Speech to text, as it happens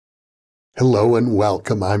Hello and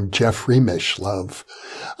welcome. I'm Jeffrey Mishlove.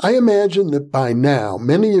 I imagine that by now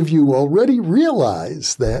many of you already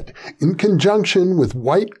realize that in conjunction with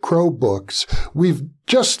White Crow Books, we've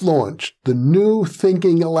just launched the new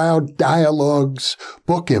Thinking Aloud Dialogues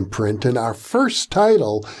book imprint, and our first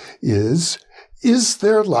title is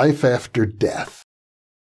There Life After Death?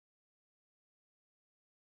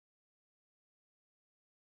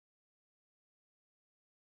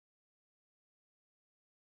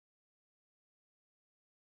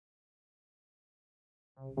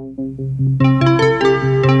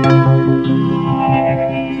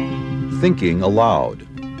 Thinking Aloud.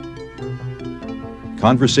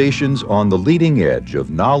 Conversations on the leading edge of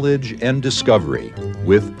knowledge and discovery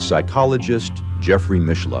with psychologist Jeffrey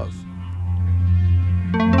Mishlove.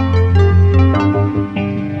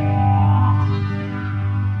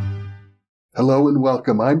 Hello and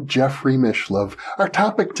welcome. I'm Jeffrey Mishlove. Our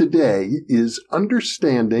topic today is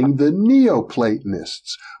understanding the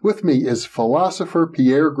Neoplatonists. With me is philosopher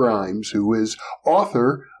Pierre Grimes, who is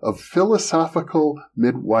author of Philosophical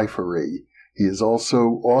Midwifery. He is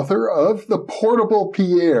also author of The Portable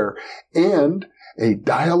Pierre and A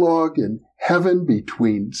Dialogue in Heaven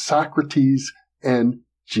Between Socrates and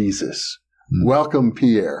Jesus. Welcome,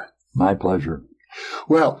 Pierre. My pleasure.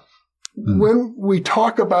 Well, when we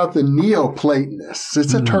talk about the Neoplatonists,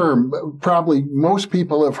 it's a term probably most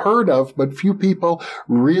people have heard of, but few people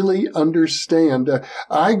really understand.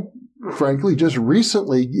 I, frankly, just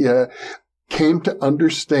recently came to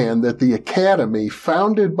understand that the academy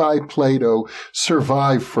founded by Plato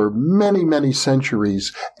survived for many, many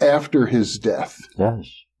centuries after his death. Yes,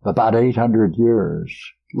 about 800 years.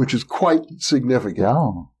 Which is quite significant.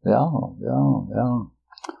 Yeah.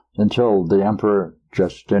 Until the Emperor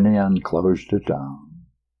Justinian closed it down.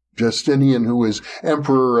 Justinian, who was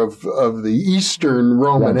emperor of the Eastern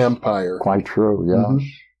Roman Empire. Quite true, yes.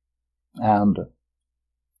 And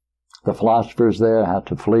the philosophers there had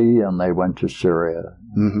to flee, and they went to Syria,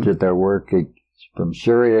 did their work from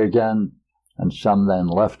Syria again, and some then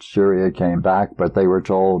left Syria, came back, but they were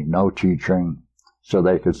told no teaching, so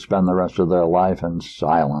they could spend the rest of their life in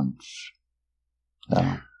silence.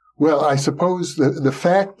 Yeah. Well, I suppose the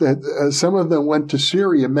fact that some of them went to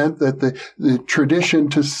Syria meant that the tradition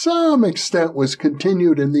to some extent was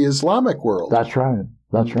continued in the Islamic world. That's right.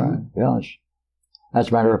 That's right. Yes. As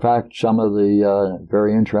a matter of fact, some of the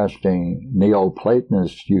very interesting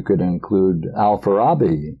Neoplatonists, you could include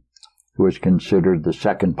Al-Farabi, who was considered the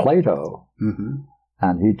second Plato.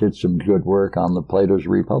 And he did some good work on the Plato's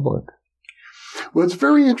Republic. Well, it's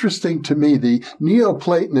very interesting to me. The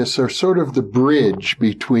Neoplatonists are sort of the bridge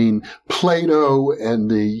between Plato and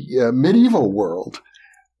the medieval world,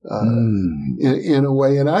 in a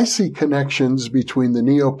way. And I see connections between the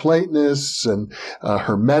Neoplatonists and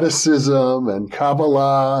Hermeticism and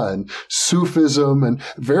Kabbalah and Sufism and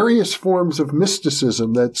various forms of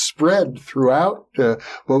mysticism that spread throughout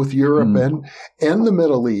both Europe and the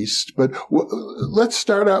Middle East. But let's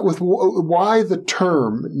start out with why the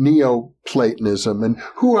term Neoplatonism and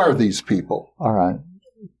who are these people? All right.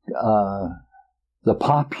 The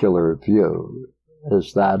popular view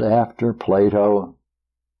is that after Plato,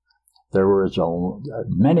 there were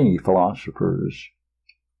many philosophers,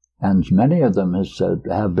 and many of them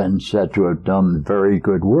have been said to have done very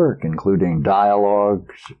good work, including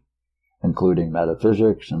dialogues, including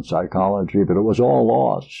metaphysics and psychology, but it was all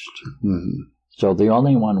lost. So the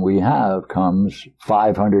only one we have comes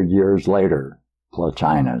 500 years later,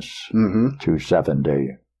 Plotinus,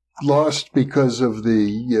 270. Lost because of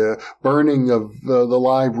the burning of the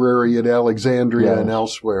library at Alexandria and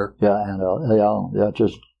elsewhere.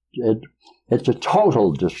 It's a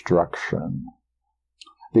total destruction,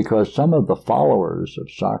 because some of the followers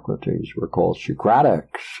of Socrates were called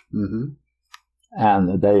Socratics,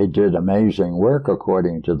 and they did amazing work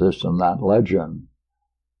according to this and that legend,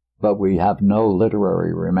 but we have no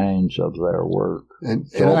literary remains of their work.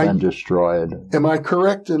 It's all been destroyed. Am I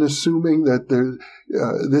correct in assuming that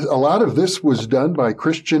a lot of this was done by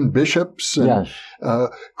Christian bishops and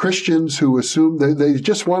Christians who assumed that they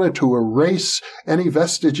just wanted to erase any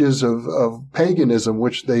vestiges of paganism,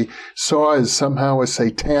 which they saw as somehow a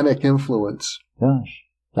satanic influence? Yes,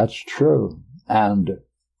 that's true. And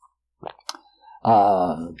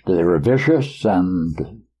they were vicious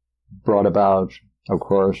and brought about, of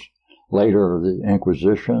course, later the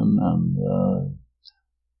Inquisition, and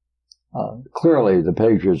clearly the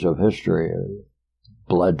pages of history are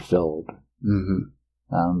blood-filled.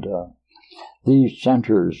 And these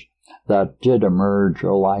centers that did emerge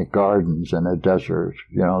are like gardens in a desert.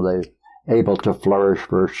 able to flourish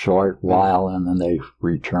for a short while, and then they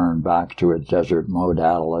return back to a desert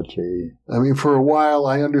modality. I mean, for a while,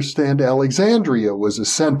 I understand Alexandria was a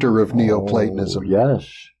center of Neoplatonism.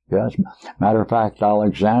 Yes. Matter of fact,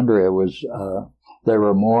 Alexandria was, there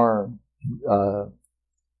were more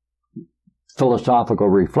philosophical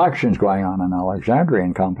reflections going on in Alexandria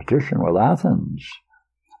in competition with Athens.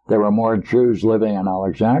 There were more Jews living in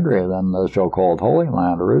Alexandria than the so-called Holy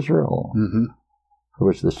Land or Israel. Mm-hmm. It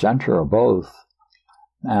was the center of both.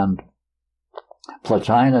 And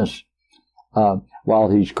Plotinus, while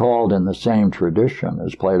he's called in the same tradition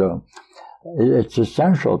as Plato, it's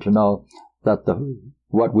essential to know that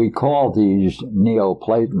what we call these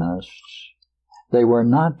Neoplatonists, they were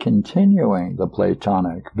not continuing the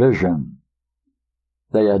Platonic vision.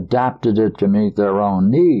 They adapted it to meet their own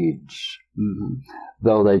needs,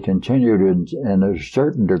 though they continued in a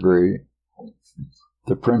certain degree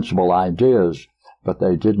the principal ideas, but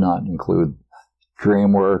they did not include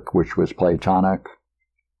dream work, which was Platonic,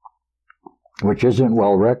 which isn't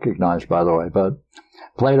well recognized, by the way, but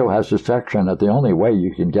Plato has a section that the only way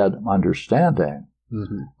you can get understanding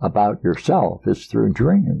about yourself is through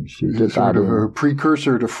dreams. He did sort of a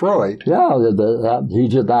precursor to Freud. Yeah, he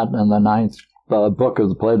did that in the 9th book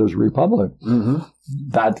of Plato's Republic.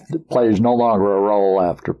 That plays no longer a role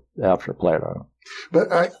after Plato. But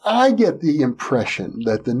I get the impression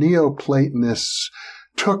that the Neoplatonists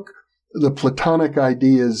took the Platonic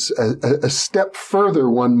ideas a step further,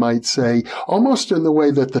 one might say, almost in the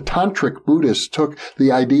way that the Tantric Buddhists took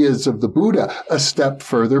the ideas of the Buddha a step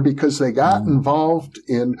further, because they got involved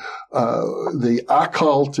in the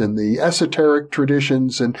occult and the esoteric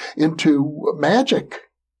traditions and into magic.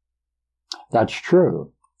 That's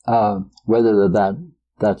true. Whether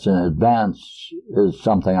that's an advance is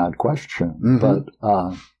something I'd question. But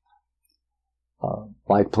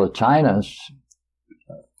like Plotinus,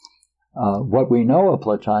 what we know of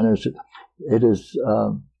Plotinus, it is,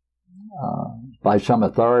 by some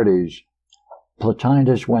authorities,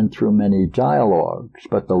 Plotinus went through many dialogues,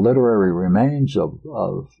 but the literary remains of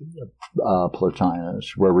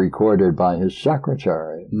Plotinus were recorded by his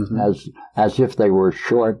secretary as if they were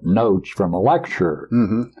short notes from a lecture.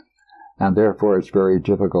 And therefore it's very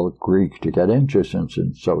difficult Greek to get into since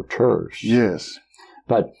it's so terse. Yes.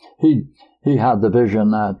 But he had the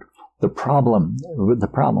vision that the problem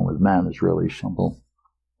with man is really simple.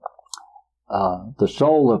 The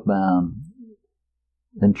soul of man,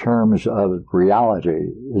 in terms of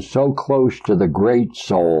reality, is so close to the great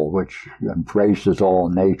soul, which embraces all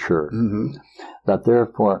nature, that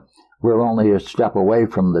therefore we're only a step away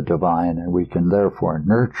from the divine, and we can therefore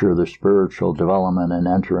nurture the spiritual development and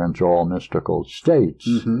enter into all mystical states.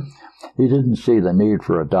 He didn't see the need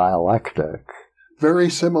for a dialectic. Very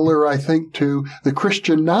similar, I think, to the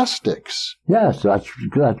Christian Gnostics. Yes, that's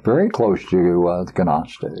very close to the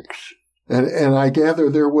Gnostics. And I gather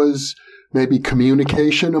there was maybe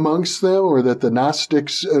communication amongst them, or that the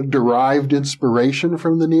Gnostics derived inspiration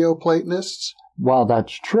from the Neoplatonists? Well,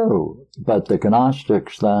 that's true, but the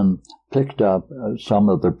Gnostics then picked up some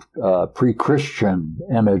of the pre-Christian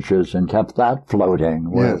images and kept that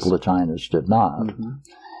floating, where Plotinus did not.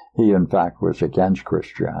 He, in fact, was against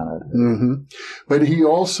Christianity. But he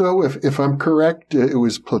also, if I'm correct, it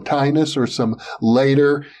was Plotinus or some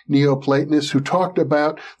later Neoplatonists who talked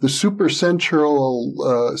about the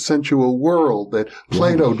supersensual sensual world that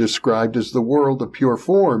Plato described as the world of pure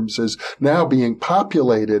forms, as now being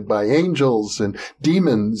populated by angels and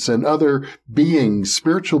demons and other beings,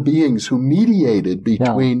 spiritual beings who mediated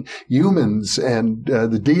between humans and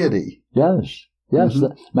the deity. Yes.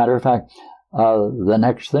 Matter of fact, the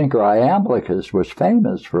next thinker, Iamblichus, was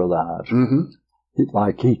famous for that.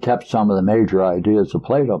 He kept some of the major ideas of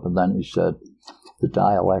Plato, but then he said the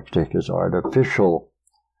dialectic is artificial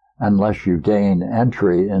unless you gain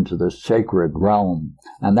entry into the sacred realm,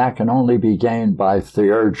 and that can only be gained by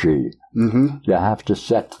theurgy. You have to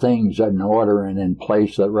set things in order and in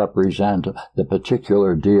place that represent the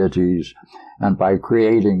particular deities, and by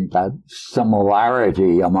creating that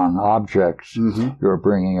similarity among objects, you're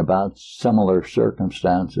bringing about similar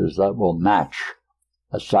circumstances that will match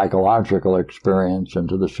a psychological experience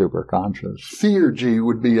into the superconscious. Theurgy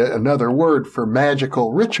would be another word for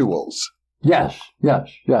magical rituals. Yes, I've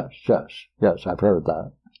heard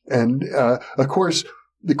that. And, of course,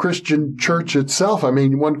 the Christian church itself, I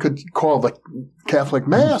mean, one could call the Catholic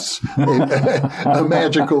Mass a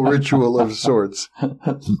magical ritual of sorts.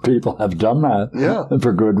 People have done that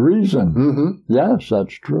for good reason. Yes,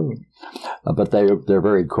 that's true. But they're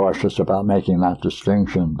very cautious about making that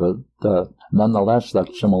distinction. But nonetheless,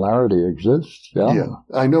 that similarity exists. Yeah.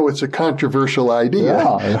 I know it's a controversial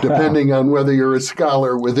idea, depending on whether you're a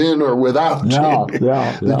scholar within or without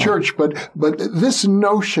the church. But this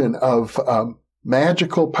notion of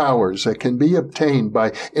magical powers that can be obtained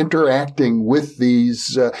by interacting with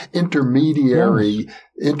these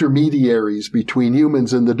intermediaries between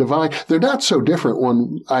humans and the divine, they're not so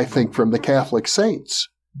different, I think, from the Catholic saints.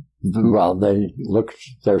 Well,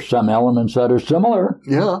 there's some elements that are similar.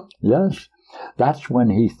 Yeah. Yes. That's when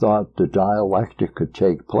he thought the dialectic could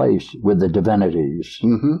take place with the divinities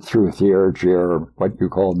through theurgy, or what you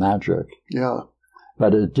call magic. Yeah.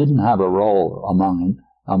 But it didn't have a role among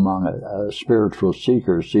spiritual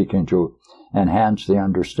seekers seeking to enhance the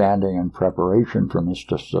understanding and preparation for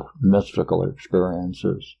mystical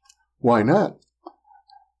experiences. Why not?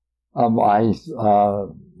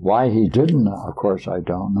 Why he didn't, of course, I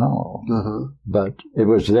don't know. But it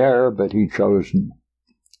was there, but he chose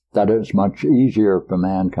that it's much easier for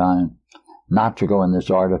mankind not to go in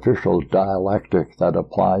this artificial dialectic that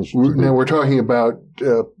applies to... Now we're talking about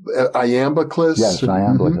Iamblichus? Yes,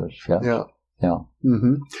 Iamblichus, yes. Yeah.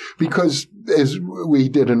 Because as we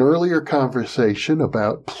did an earlier conversation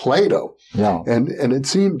about Plato, and it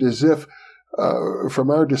seemed as if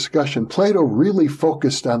from our discussion, Plato really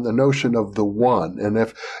focused on the notion of the one. And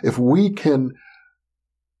if we can,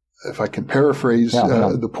 if I can paraphrase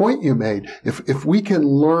the point you made, if we can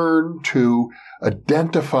learn to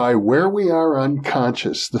identify where we are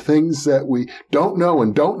unconscious, the things that we don't know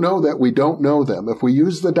and don't know that we don't know them, if we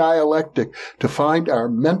use the dialectic to find our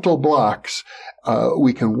mental blocks,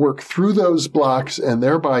 we can work through those blocks and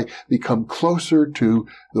thereby become closer to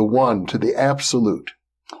the one, to the absolute.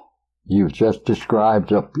 You've just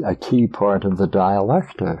described a key part of the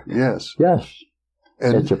dialectic. Yes. Yes.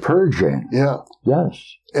 And it's a purging. Yeah.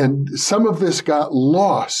 Yes. And some of this got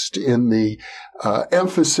lost in the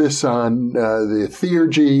emphasis on the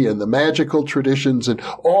theurgy and the magical traditions and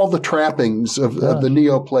all the trappings of the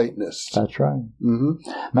Neoplatonists. That's right.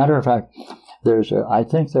 Matter of fact, I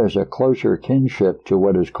think there's a closer kinship to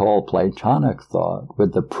what is called Platonic thought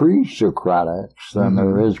with the pre-Socratics than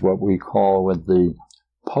there is what we call with the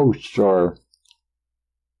post or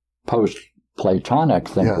post-Platonic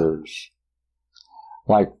thinkers.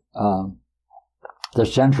 Like the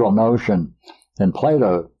central notion in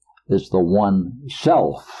Plato is the one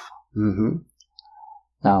self.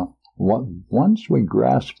 Now, once we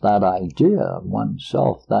grasp that idea, one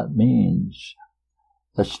self, that means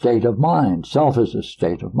a state of mind. Self is a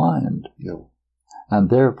state of mind. And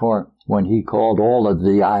therefore, when he called all of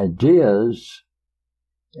the ideas,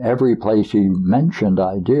 every place he mentioned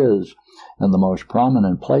ideas, in the most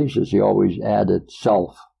prominent places, he always added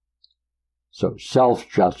self. So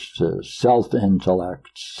self-justice, self-intellect,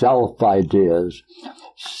 self-ideas,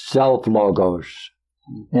 self-logos,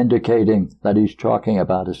 indicating that he's talking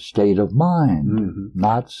about a state of mind,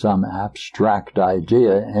 not some abstract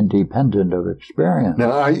idea independent of experience.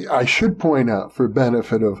 Now, I should point out, for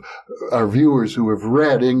benefit of our viewers who have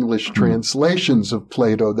read English translations of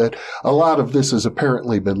Plato, that a lot of this has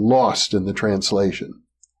apparently been lost in the translation.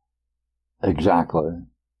 Exactly.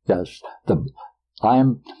 Yes.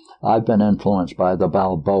 I've been influenced by the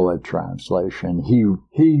Balboa translation.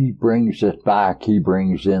 He brings it back. He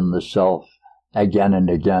brings in the self again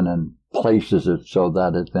and again and places it so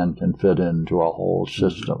that it then can fit into a whole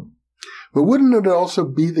system. But wouldn't it also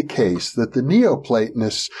be the case that the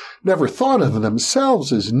Neoplatonists never thought of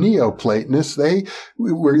themselves as Neoplatonists? They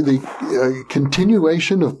were the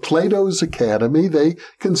continuation of Plato's academy. They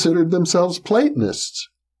considered themselves Platonists.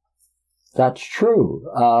 That's true.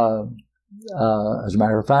 As a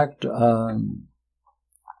matter of fact,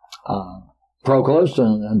 Proclus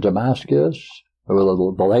and Damascus, who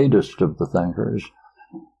were the latest of the thinkers,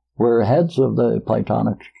 were heads of the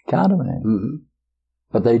Platonic Academy.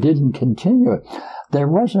 But they didn't continue it. There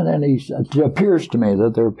wasn't any, it appears to me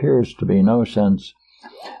that there appears to be no sense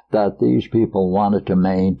that these people wanted to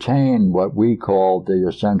maintain what we call the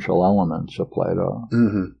essential elements of Plato.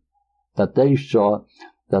 That they saw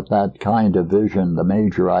that kind of vision, the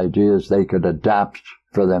major ideas, they could adapt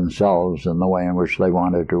for themselves in the way in which they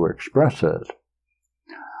wanted to express it.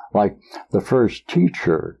 Like the first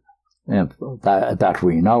teacher that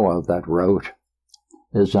we know of that wrote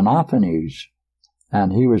is Xenophanes,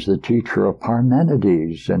 and he was the teacher of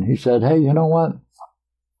Parmenides, and he said, hey, you know what?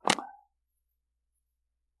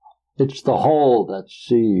 It's the whole that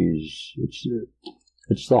sees,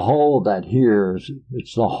 it's the whole that hears,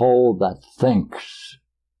 it's the whole that thinks.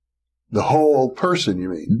 The whole person, you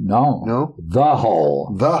mean? No. The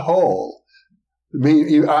whole. The whole. I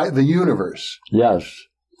mean, the universe. Yes.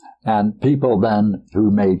 And people then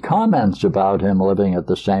who made comments about him living at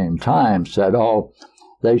the same time said, oh,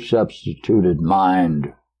 they substituted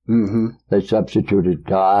mind. Mm-hmm. They substituted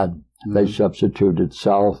God. Mm-hmm. They substituted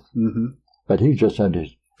self. Mm-hmm. But he just said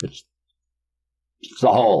it's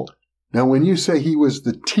the whole. Now, when you say he was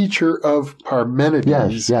the teacher of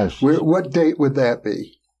Parmenides, yes. What date would that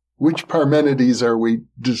be? Which Parmenides are we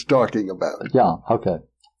just talking about? Yeah, okay.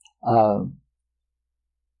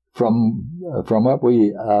 From what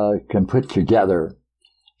we can put together,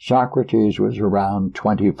 Socrates was around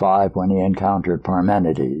 25 when he encountered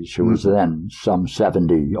Parmenides, who was then some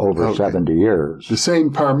 70 years. The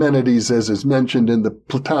same Parmenides as is mentioned in the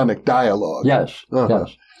Platonic dialogue. Yes,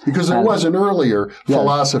 yes. Because there was an earlier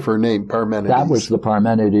philosopher named Parmenides. That was the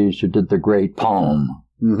Parmenides who did the great poem,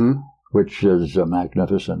 which is a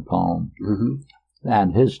magnificent poem. Mm-hmm.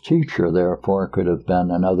 And his teacher, therefore, could have been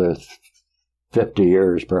another 50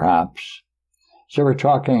 years, perhaps. So we're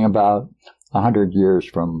talking about 100 years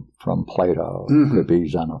from Plato, could be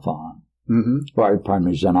Xenophon, or pardon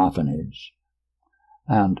me, Xenophanes.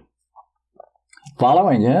 And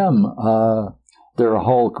following him, there are a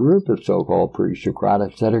whole group of so-called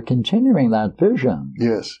pre-Socratics that are continuing that vision.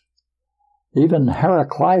 Yes. Even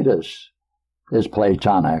Heraclitus is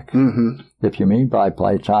Platonic. Mm-hmm. If you mean by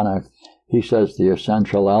Platonic, he says the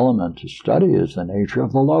essential element to study is the nature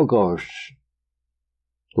of the Logos.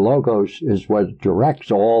 The Logos is what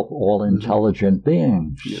directs all intelligent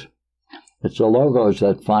beings. Yeah. It's the Logos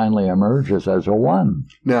that finally emerges as a one.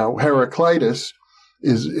 Now, Heraclitus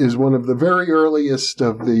is one of the very earliest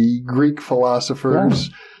of the Greek philosophers,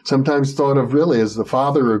 sometimes thought of really as the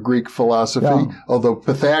father of Greek philosophy, although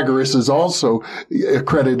Pythagoras is also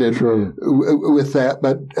credited with that.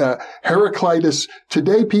 But Heraclitus,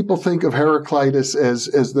 today people think of Heraclitus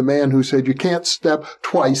as the man who said you can't step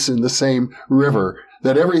twice in the same river,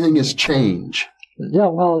 that everything is change. Yeah,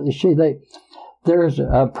 well, you see, there's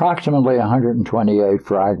approximately 128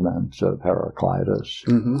 fragments of Heraclitus.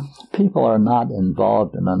 Mm-hmm. People are not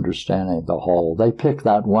involved in understanding the whole. They pick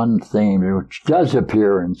that one theme, which does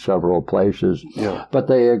appear in several places, but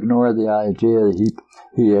they ignore the idea.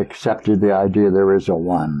 He accepted the idea there is a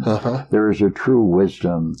one. Uh-huh. There is a true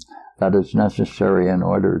wisdom that is necessary in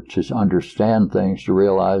order to understand things, to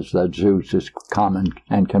realize that Zeus is common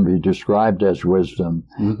and can be described as wisdom.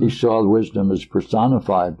 Mm-hmm. He saw wisdom as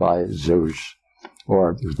personified by Zeus.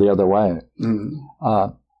 Or the other way.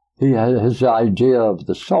 Mm-hmm. He had his idea of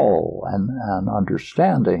the soul and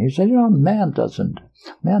understanding. He said, man doesn't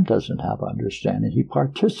have understanding. He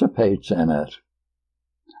participates in it.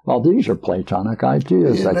 Well, these are Platonic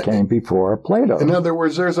ideas that came before Plato. In other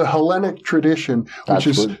words, there's a Hellenic tradition which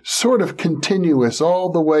is sort of continuous all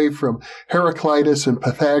the way from Heraclitus and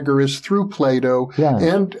Pythagoras through Plato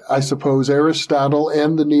and, I suppose, Aristotle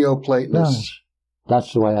and the Neoplatonists. Yes.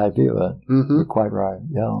 That's the way I view it. Mm-hmm. You're quite right,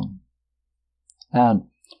 And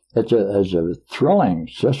it's a thrilling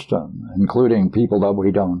system, including people that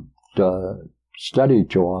we don't study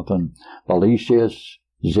too often. Valesius,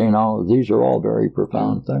 Zeno, these are all very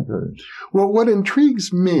profound thinkers. Well, what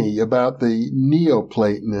intrigues me about the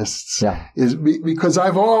Neoplatonists is because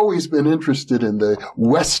I've always been interested in the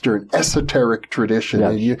Western esoteric tradition.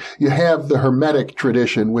 Yes. And you have the Hermetic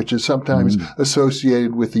tradition, which is sometimes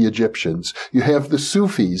associated with the Egyptians. You have the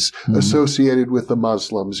Sufis associated with the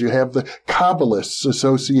Muslims. You have the Kabbalists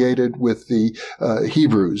associated with the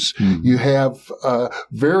Hebrews. You have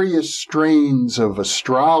various strains of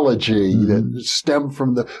astrology that stem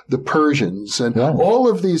from the Persians, and all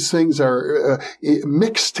of these things are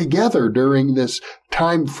mixed together during this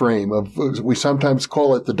time frame of, we sometimes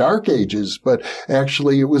call it the Dark Ages, but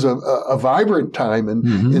actually it was a vibrant time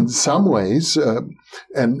in some ways.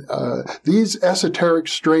 And these esoteric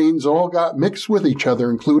strains all got mixed with each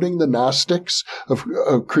other, including the Gnostics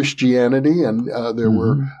of Christianity, and there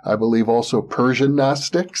were, I believe, also Persian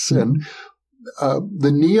Gnostics, and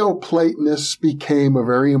the Neoplatonists became a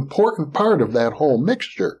very important part of that whole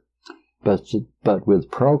mixture. But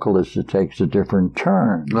with Proclus, it takes a different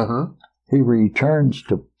turn. Uh-huh. He returns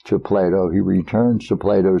to Plato. He returns to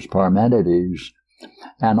Plato's Parmenides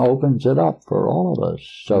and opens it up for all of us.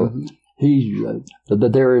 So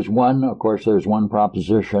there is there's one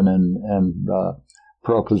proposition in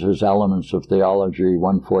Proclus's Elements of Theology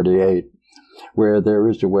 148, where there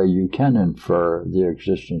is a way you can infer the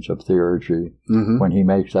existence of theurgy when he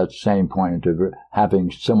makes that same point of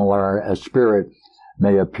having a spirit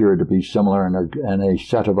may appear to be similar in a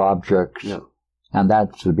set of objects, and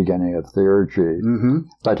that's the beginning of theurgy.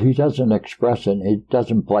 But he doesn't express it, he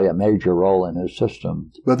doesn't play a major role in his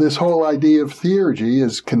system. But this whole idea of theurgy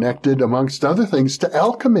is connected, amongst other things, to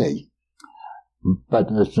alchemy. But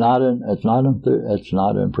it's not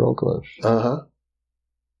in Proclus.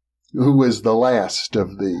 Who was the last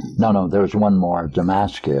of the? No, there's one more,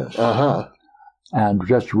 Damascus. And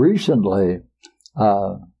just recently,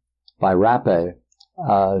 by Rappe,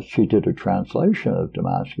 she did a translation of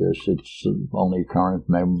Damascus. It's only current,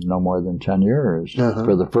 maybe no more than 10 years.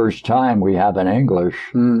 For the first time, we have in English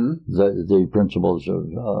the principles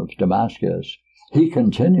of Damascus. He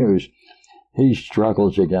continues. He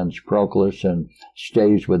struggles against Proclus and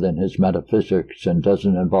stays within his metaphysics and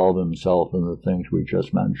doesn't involve himself in the things we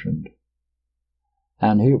just mentioned.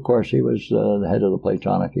 And he, of course, he was the head of the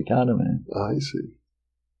Platonic Academy. I see.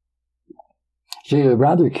 See, a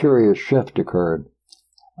rather curious shift occurred.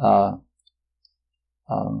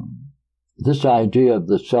 This idea of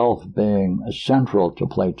the self being central to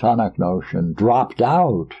Platonic notion dropped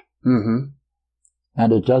out. And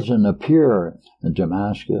it doesn't appear in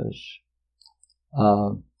Damascus.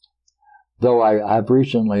 Though I've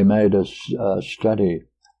recently made a study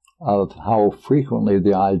of how frequently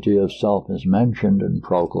the idea of self is mentioned in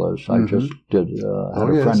Proclus. I just had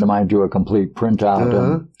a friend of mine do a complete printout,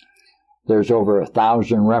 and there's over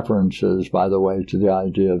 1,000 references, by the way, to the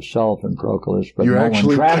idea of self in Proclus, but you're no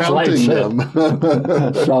actually one translates counting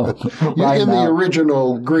them. So, in the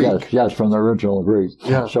original Greek. Yes, from the original Greek.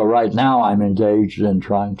 Yeah. So right now I'm engaged in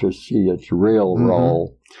trying to see its real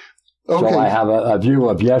role. Okay. So I have a view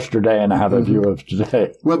of yesterday and I have a view of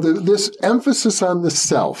today. Well, this emphasis on the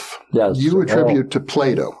self, you attribute to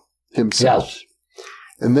Plato himself. Yes.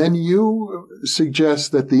 And then you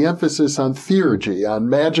suggest that the emphasis on theurgy, on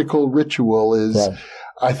magical ritual is,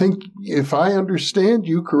 I think, if I understand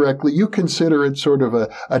you correctly, you consider it sort of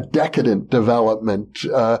a decadent development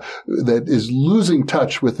that is losing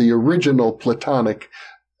touch with the original Platonic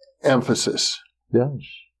emphasis. Yes.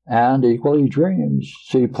 And equally dreams.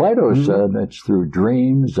 See, Plato said it's through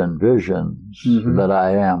dreams and visions that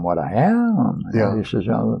I am what I am. Yeah. He says,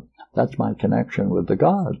 that's my connection with the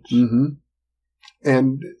gods.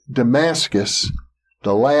 And Damascus,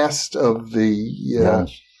 the last of the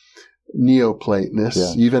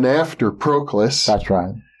Neoplatonists, even after Proclus. That's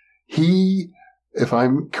right. He, if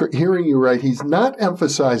I'm hearing you right, he's not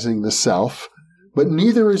emphasizing the self, but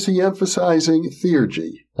neither is he emphasizing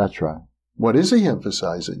theurgy. That's right. What is he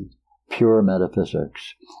emphasizing? Pure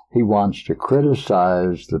metaphysics. He wants to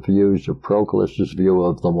criticize the views of Proclus's view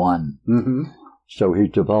of the one. So he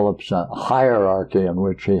develops a hierarchy in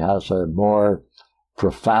which he has a more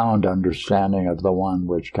profound understanding of the one,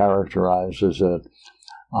 which characterizes it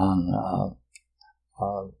on,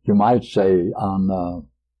 you might say, on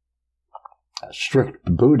strict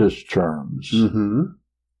Buddhist terms.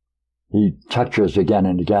 He touches again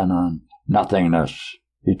and again on nothingness.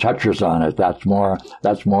 He touches on it. That's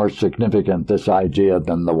more significant, this idea,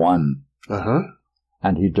 than the one.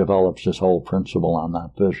 And he develops his whole principle on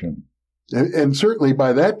that vision. And certainly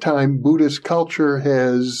by that time, Buddhist culture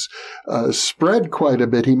has spread quite a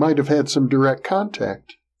bit. He might have had some direct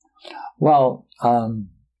contact. Well,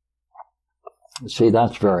 see,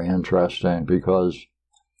 that's very interesting because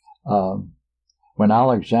when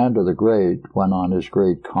Alexander the Great went on his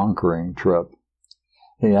great conquering trip,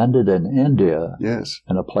 he ended in India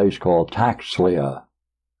in a place called Taxlia,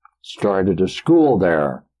 started a school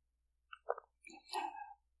there.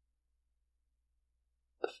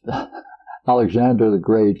 Alexander the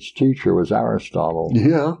Great's teacher was Aristotle.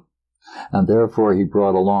 Yeah. And therefore he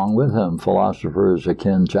brought along with him philosophers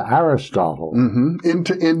akin to Aristotle.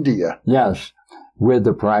 Into India. Yes, with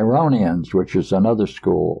the Pyrrhonians, which is another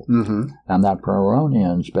school. And that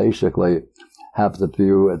Pyrrhonians basically have the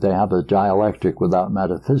view, they have a dialectic without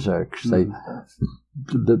metaphysics. They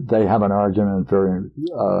have an argument very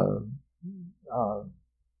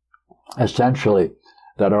essentially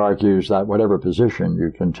that argues that whatever position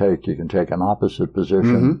you can take an opposite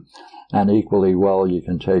position, and equally well you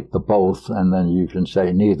can take the both, and then you can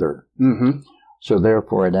say neither. So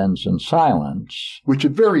therefore it ends in silence. Which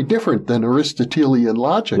is very different than Aristotelian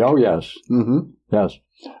logic. Oh, yes. Yes.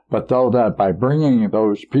 But though that by bringing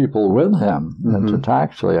those people with him into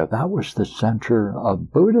Taxlia, that was the center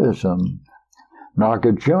of Buddhism.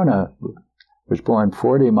 Nagarjuna was born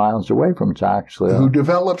 40 miles away from Taxlia. Who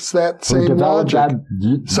develops that same logic.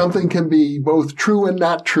 Something can be both true and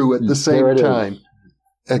not true at the same time.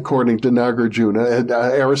 According to Nagarjuna, and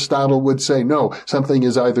Aristotle would say, no, something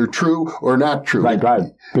is either true or not true.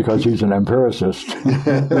 Right, because he's an empiricist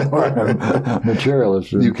or a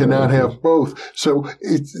materialist. You cannot have both. So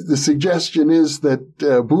the suggestion is that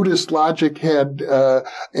Buddhist logic had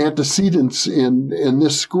antecedents in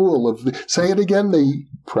this school of, say it again, the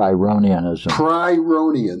Pyrrhonianism.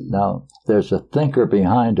 Pyrrhonian. Now, there's a thinker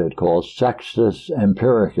behind it called Sextus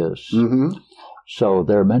Empericus. So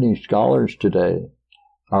there are many scholars today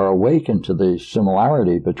are awakened to the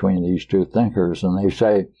similarity between these two thinkers, and they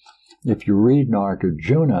say, if you read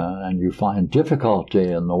Nagarjuna and you find difficulty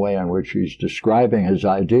in the way in which he's describing his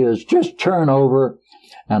ideas, just turn over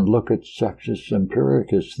and look at Sextus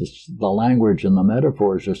Empericus. The language and the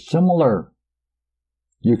metaphors are similar.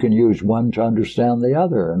 You can use one to understand the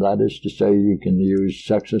other, and that is to say, you can use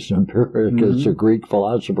Sextus Empiricus, a Greek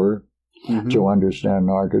philosopher, to understand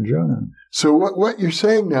Nagarjuna. So what you're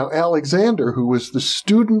saying now, Alexander, who was the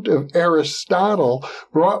student of Aristotle,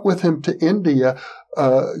 brought with him to India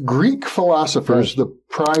Greek philosophers, the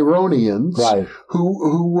Pyrrhonians,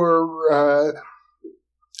 who were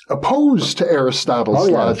opposed to Aristotle's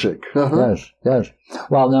logic. Yes.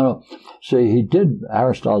 Well, no. See,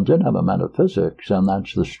 Aristotle did have a metaphysics, and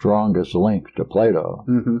that's the strongest link to Plato.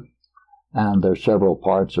 And there's several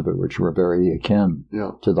parts of it which were very akin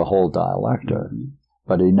to the whole dialectic,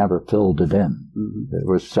 but he never filled it in. It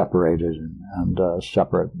was separated and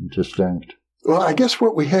separate and distinct. Well, I guess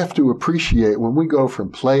what we have to appreciate when we go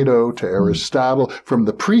from Plato to Aristotle, from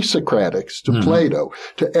the pre-Socratics to Plato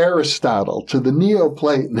to Aristotle to the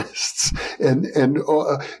Neoplatonists, and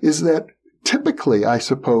is that typically, I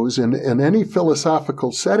suppose, in any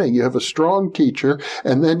philosophical setting, you have a strong teacher,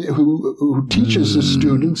 and then who teaches the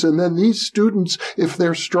students, and then these students, if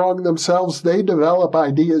they're strong themselves, they develop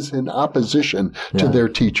ideas in opposition to their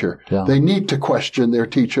teacher. They need to question their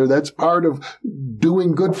teacher. That's part of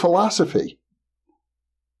doing good philosophy.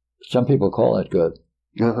 Some people call it good.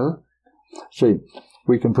 See,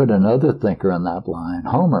 we can put another thinker in that line,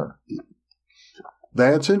 Homer.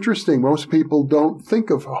 That's interesting. Most people don't think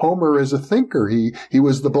of Homer as a thinker. He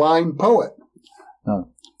was the blind poet.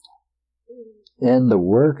 In the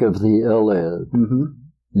work of the Iliad,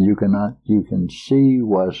 you can see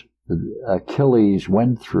what Achilles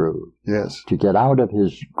went through to get out of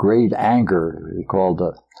his great anger, called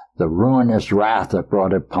the ruinous wrath that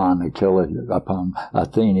brought upon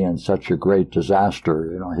Athenians such a great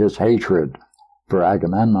disaster. His hatred for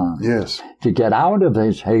Agamemnon. To get out of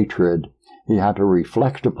his hatred, he had to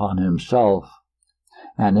reflect upon himself,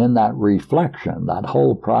 and in that reflection, that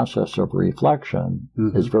whole process of reflection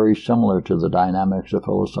is very similar to the dynamics of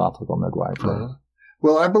philosophical midwifery.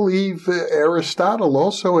 Well, I believe Aristotle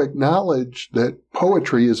also acknowledged that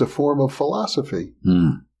poetry is a form of philosophy.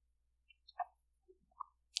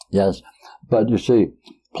 Yes, but you see,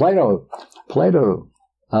 Plato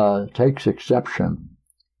takes exception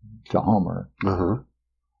to Homer.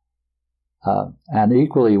 And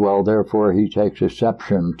equally well, therefore, he takes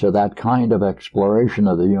exception to that kind of exploration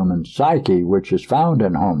of the human psyche which is found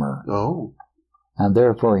in Homer. And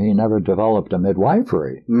therefore, he never developed a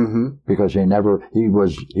midwifery because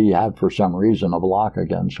he had for some reason a block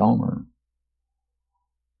against Homer,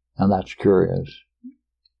 and that's curious.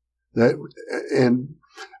 And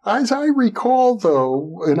as I recall,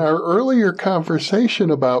 though, in our earlier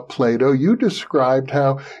conversation about Plato, you described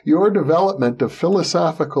how your development of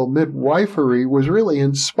philosophical midwifery was really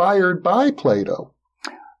inspired by Plato.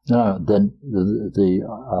 No,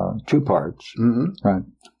 the two parts. Right.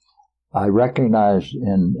 I recognized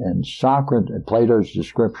in Plato's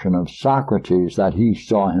description of Socrates that he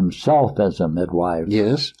saw himself as a midwife.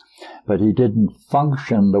 But he didn't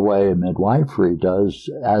function the way midwifery does,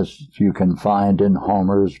 as you can find in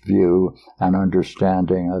Homer's view and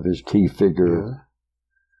understanding of his key figure.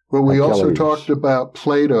 Well, we also talked about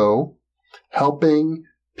Plato helping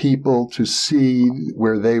people to see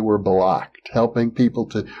where they were blocked, helping people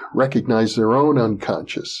to recognize their own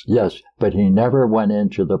unconscious. Yes, but he never went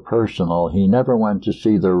into the personal. He never went to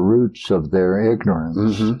see the roots of their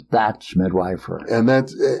ignorance. That's midwifery. And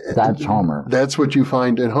that's Homer. That's what you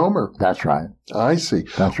find in Homer. That's right. I see.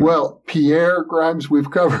 That's right. Well, Pierre Grimes, we've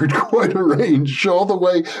covered quite a range, all the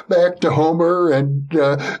way back to Homer and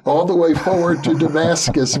all the way forward to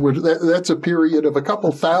Damascus. That's a period of a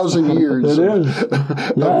couple thousand years. It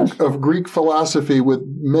is. Of Greek philosophy with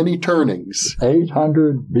many turnings.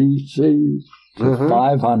 800 BC to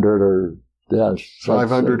 500 or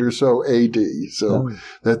 500 or so AD. So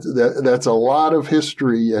that's a lot of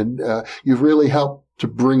history, and you've really helped to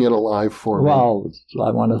bring it alive for me. Well,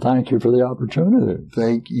 I want to thank you for the opportunity.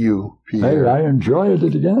 Thank you, Pierre. Hey, I enjoyed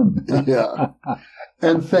it again.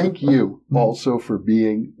 And thank you also for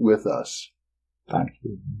being with us. Thank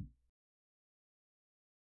you.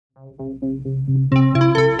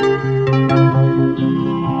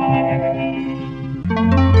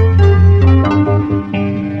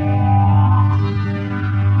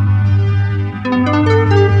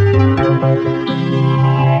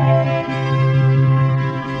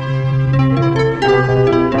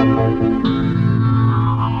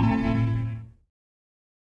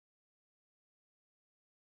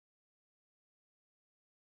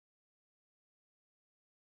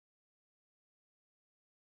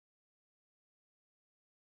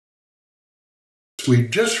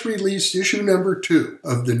 We've just released issue number 2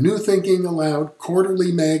 of the New Thinking Aloud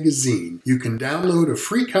quarterly magazine. You can download a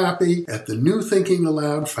free copy at the New Thinking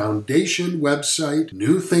Aloud Foundation website,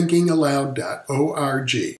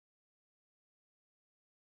 newthinkingaloud.org.